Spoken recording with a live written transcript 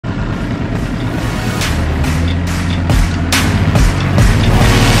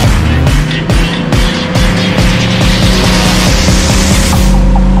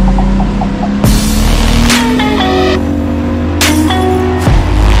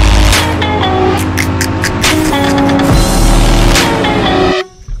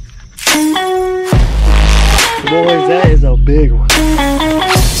That is a big one.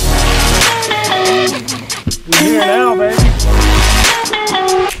 We're here now, baby.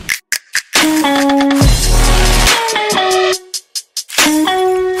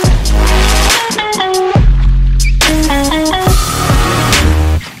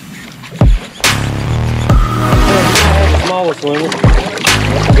 Smallest one.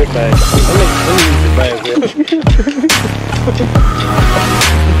 That's a good bag. Let me use your bag.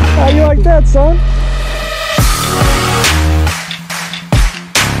 How you like that, son?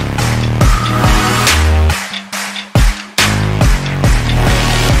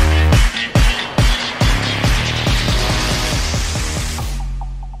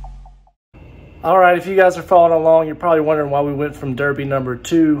 Alright, if you guys are following along, you're probably wondering why we went from derby number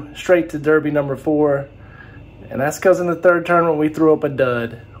 2 straight to derby number 4. And that's because in the third tournament we threw up a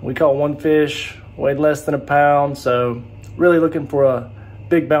dud. We caught one fish, weighed less than a pound, so really looking for a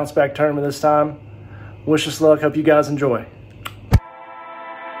big bounce back tournament this time. Wish us luck, hope you guys enjoy.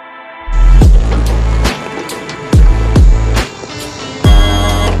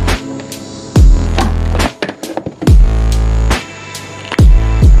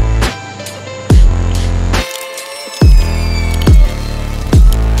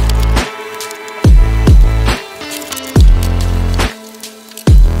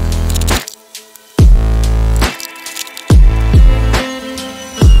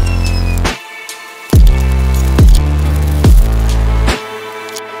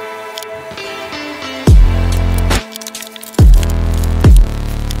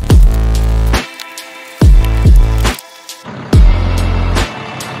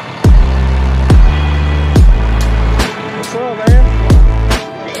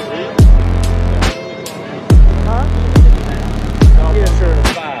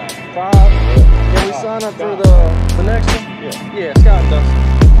 Up for the next one? Yeah, Scott does.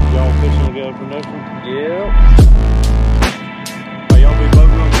 Y'all fishing together for next one? Yep. Oh, y'all be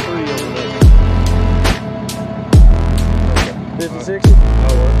boating on 3 over there. 50, 60? No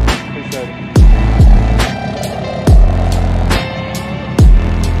worries. Appreciate it.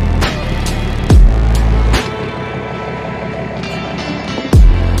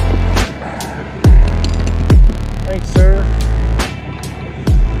 Thanks, sir.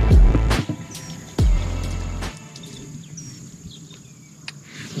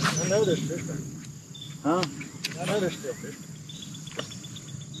 I know there's fish back. Huh? I know there's still fish.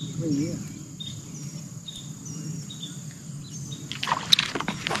 Oh, yeah.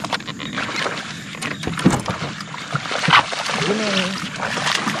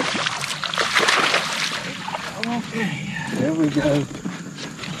 Okay, there we go. I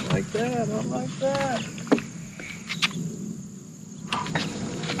like that, I like that.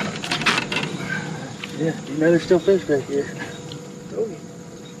 Yeah, you know there's still fish back here. Oh.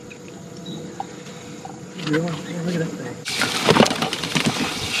 Look at that thing.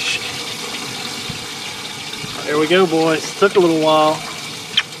 There we go, boys. Took a little while.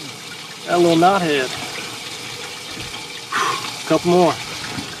 Got a little knothead. A couple more.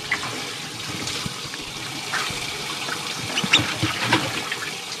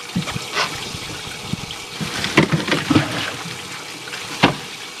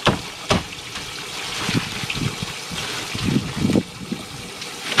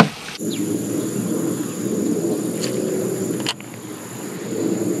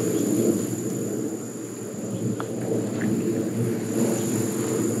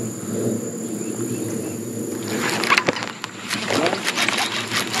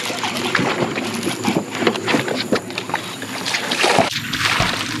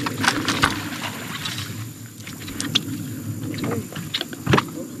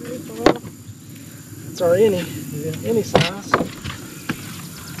 Or any size.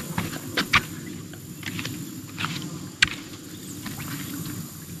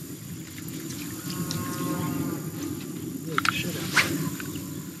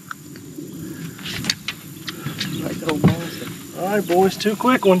 All right, boys, 2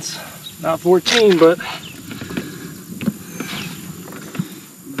 quick ones. Not 14, but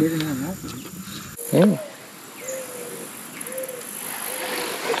Get in on that. yeah.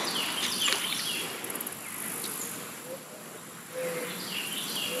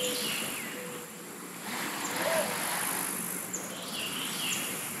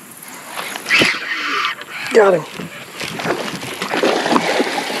 Got him.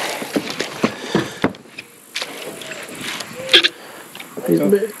 He's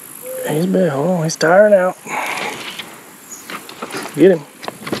big. He's big. Hold on, he's tiring out. Get him.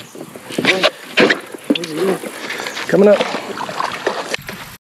 Coming up.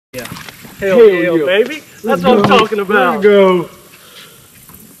 Yeah. Hell yeah, baby. That's what I'm talking about. There you go.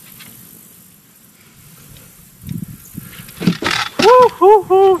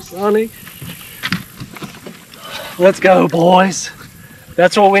 Sonny. Let's go, boys.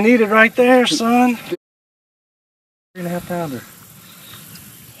 That's what we needed right there, son. 3.5 pounder.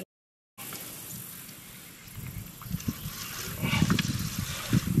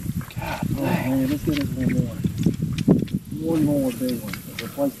 God dang. Oh, let's get us one more. One more big one.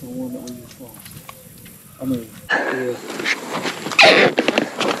 Replace the one that we just lost. I mean, yeah.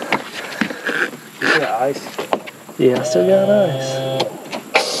 You got ice? Yeah, I still got ice.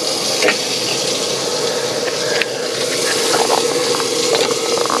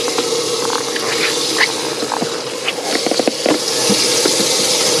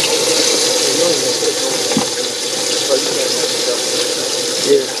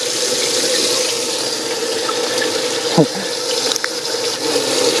 Yeah.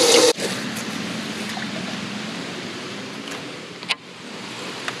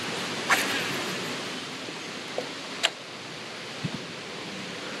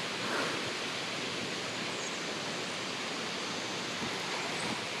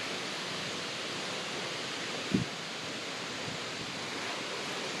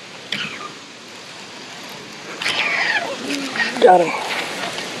 Got him.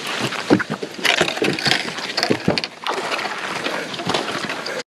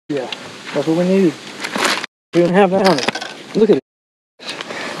 Yeah, that's what we need. 2.5 pounder. Look at it.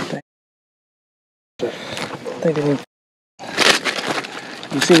 I think it needs.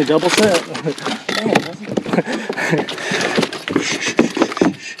 You seen the double set?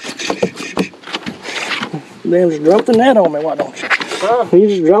 Damn, just dropped the net on me. Why don't you? Huh? You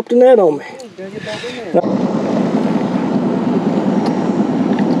just dropped the net on me.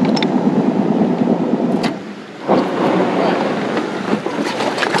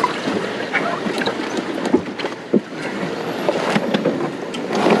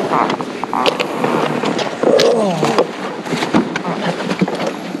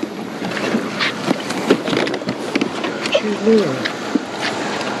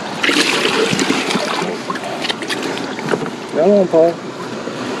 Come on, Paul.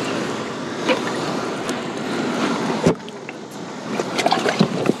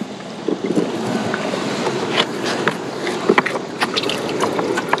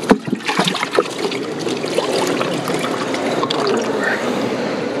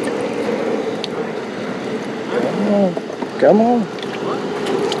 Come on.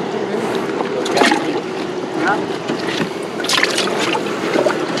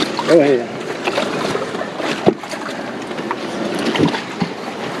 Go ahead.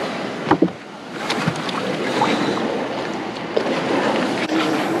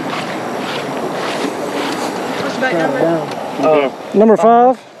 What's the back number? Number 5. I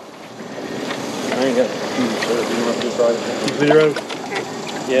ain't got the 0.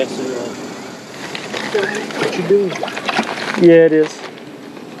 Yeah, 0. What you doing? Yeah, it is.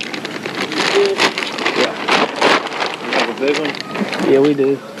 Yeah. You have a big one? Yeah, we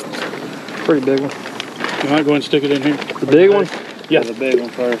do. Pretty big one. You might go and stick it in here. The big one? Yeah, the big one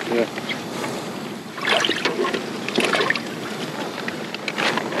first, yeah.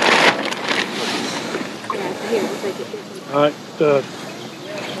 All right,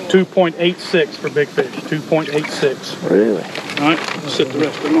 2.86 for big fish. 2.86. Really? All right, sit the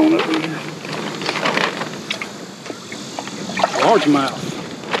rest of them on over here. Largemouth.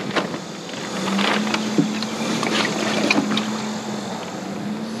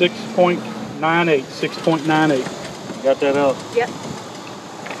 6.98. 6.98. Got that up? Yep.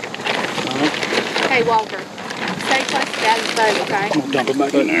 All right. Hey, Walter. Stay close to Daddy's boat, okay? I'm gonna dump it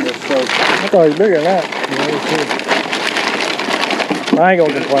back in there. I thought he was bigger than that. I ain't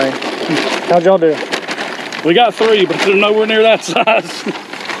gonna complain. How'd y'all do? We got 3, but they're nowhere near that size.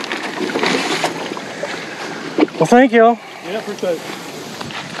 Well, thank y'all. Yeah, appreciate it.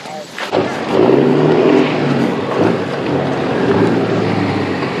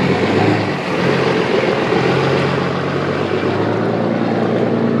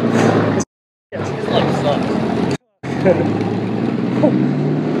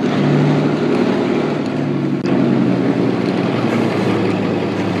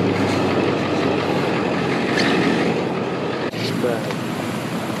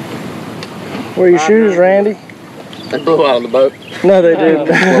 Where are your shoes, Randy? They blew out of the boat. No, they didn't.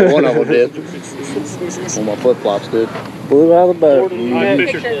 Well, one of them did. Well, my flip-flops did. Blew out of the boat.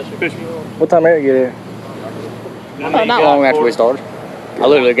 What time Eric get here? Not long after we started. I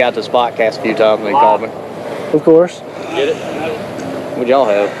literally got to the spot, cast a few times, and they called me. Of course. Get it? What'd y'all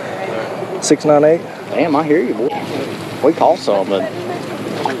have? 698. Damn, I hear you, boy. We caught some, but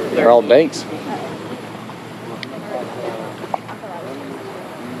they're all dinks.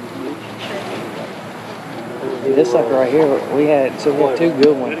 This sucker right here, we had two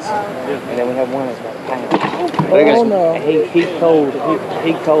good ones, and then we had one that's about a pound. Oh no. He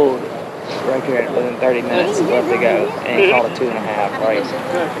told right here within 30 minutes left to go, and he caught a 2.5 race.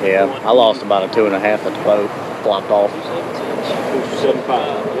 Yeah, I lost about a 2.5 at the boat. Flopped off. 75.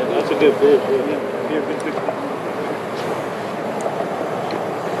 Yeah, that's a good bid. Yeah.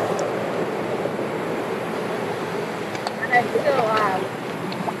 Still alive.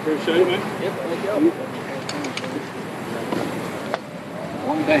 Appreciate it, man. Yep, thank you.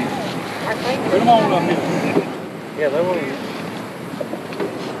 One day. I think Put them on up here. Yeah, that one.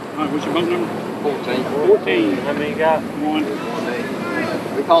 All right, what's your boat number? 14. 14. How many you got? One.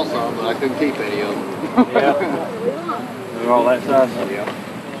 We caught some, but I couldn't keep any of them. Yeah. They're all that size. Yeah.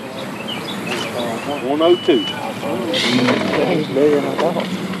 102. He's bigger than I thought.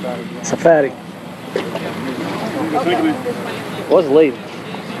 It's a fatty. Thank you, man. What's the lead?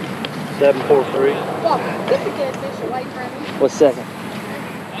 743. What's second?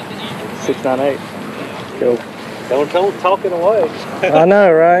 698. Cool. Don't talk it away. I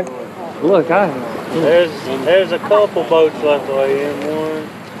know, right? Look, There's a couple boats left to weigh in. One.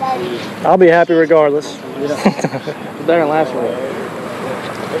 I'll be happy regardless. it's better than last week.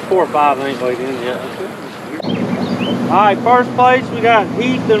 There's 4 or 5 that ain't weighed in yet. All right, first place we got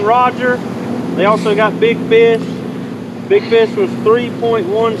Heath and Roger. They also got Big Fish. Big Fish was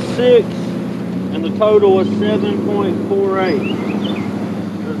 3.16, and the total was 7.48.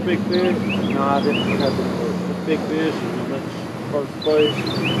 There's Big Fish. No, I didn't have the Big Fish. And that's first place.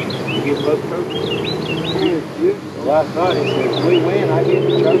 You get both trophies. Well, last night he said, if we win, I get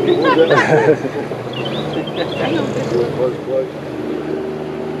the trophy. First place.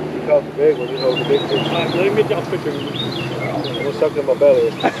 You caught the big one, you hold the big fish. All right, let me get y'all a picture. What's stuck in my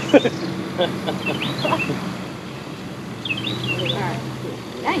belly?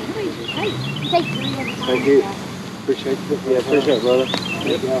 Thank you. Appreciate it. Yeah, appreciate it, brother.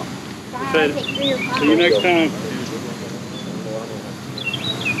 Yep. Appreciate it. See you next time.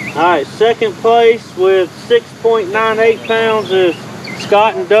 All right, second place with 6.98 pounds is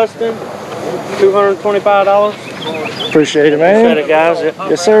Scott and Dustin. $225. Appreciate it, man. Appreciate it, guys. Yep.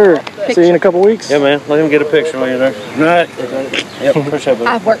 Yes, sir. See you in a couple weeks. Yeah, man. Let him get a picture when you're there. All right. Yep, appreciate it.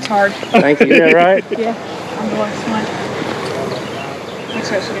 I've worked hard. Thank you. Yeah, right? Yeah, I'm the last one. Make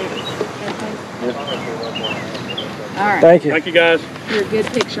sure she did. All right. Thank you. Thank you, guys. You're a good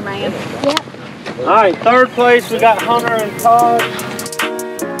picture man. Yep. All right, third place we got Hunter and Todd.